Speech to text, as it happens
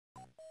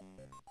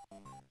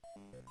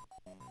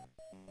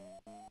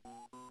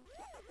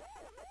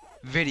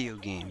Video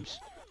games.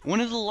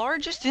 One of the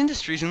largest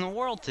industries in the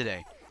world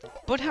today.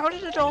 But how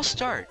did it all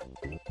start?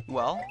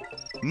 Well,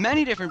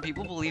 many different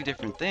people believe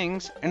different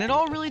things, and it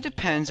all really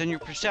depends on your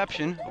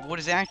perception of what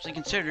is actually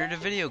considered a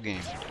video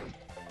game.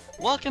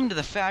 Welcome to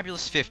the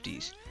fabulous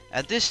 50s.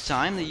 At this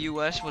time, the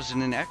US was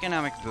in an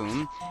economic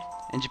boom,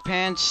 and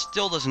Japan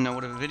still doesn't know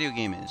what a video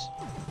game is.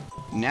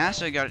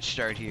 NASA got its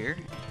start here,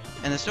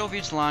 and the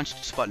Soviets launched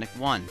Sputnik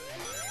 1.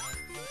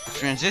 The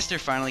transistor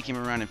finally came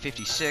around in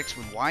 '56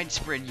 with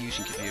widespread use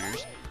in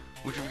computers,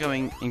 which were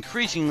becoming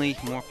increasingly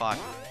more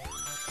popular.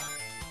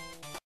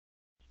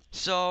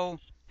 So,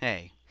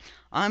 hey,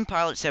 I'm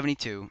Pilot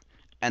 72,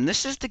 and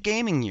this is the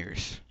gaming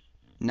years,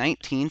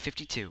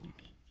 1952.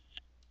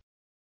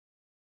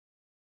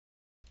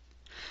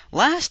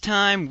 Last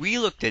time we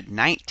looked at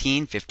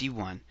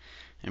 1951,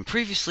 and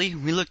previously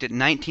we looked at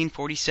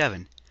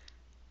 1947.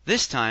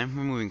 This time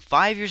we're moving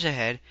 5 years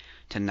ahead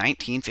to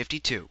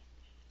 1952.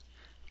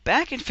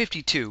 Back in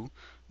 '52,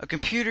 a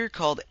computer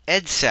called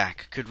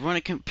EDSAC could run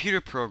a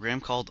computer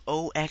program called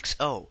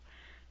OXO,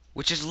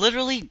 which is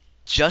literally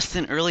just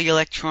an early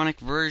electronic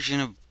version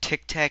of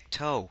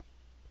tic-tac-toe.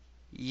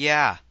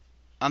 Yeah,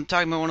 I'm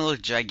talking about one of those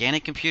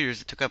gigantic computers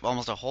that took up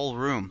almost a whole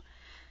room,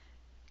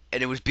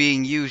 and it was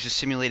being used to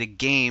simulate a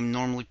game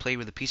normally played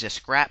with a piece of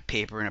scrap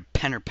paper and a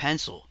pen or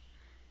pencil.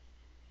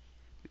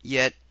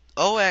 Yet,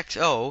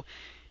 OXO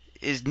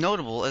is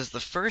notable as the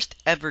first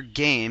ever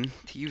game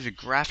to use a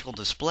graphical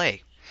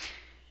display.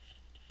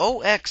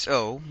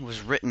 OXO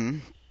was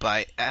written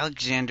by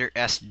Alexander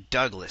S.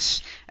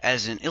 Douglas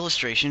as an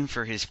illustration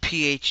for his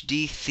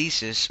PhD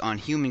thesis on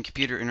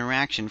human-computer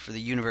interaction for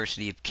the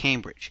University of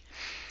Cambridge.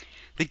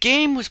 The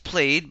game was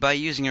played by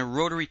using a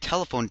rotary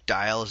telephone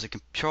dial as a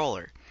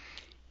controller.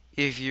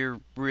 If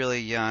you're really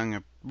young,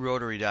 a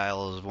rotary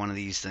dial is one of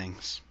these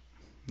things.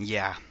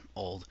 Yeah,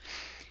 old.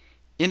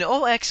 In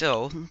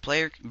OXO, the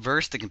player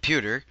versed the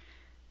computer,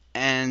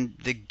 and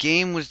the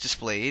game was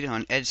displayed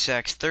on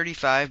EDSAC's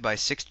 35 by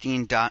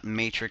 16 dot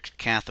matrix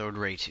cathode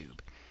ray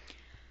tube.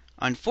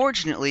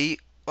 Unfortunately,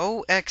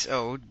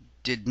 OXO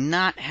did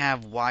not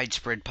have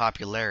widespread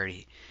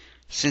popularity,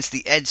 since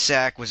the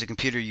EDSAC was a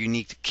computer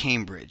unique to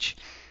Cambridge.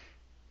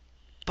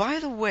 By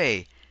the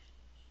way,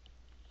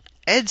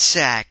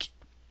 EDSAC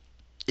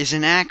is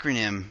an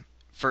acronym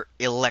for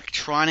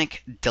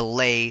Electronic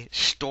Delay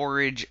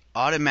Storage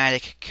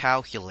Automatic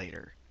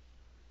Calculator.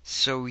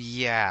 So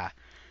yeah,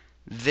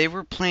 they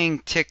were playing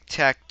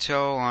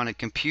tic-tac-toe on a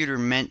computer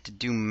meant to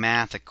do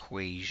math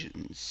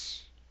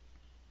equations.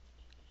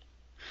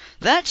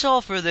 That's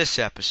all for this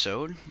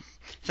episode.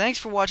 Thanks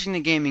for watching the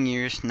Gaming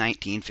Years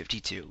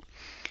 1952.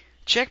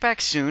 Check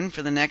back soon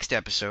for the next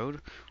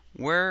episode,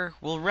 where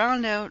we'll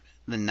round out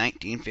the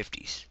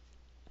 1950s.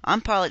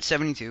 I'm Pilot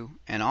 72,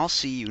 and I'll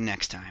see you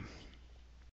next time.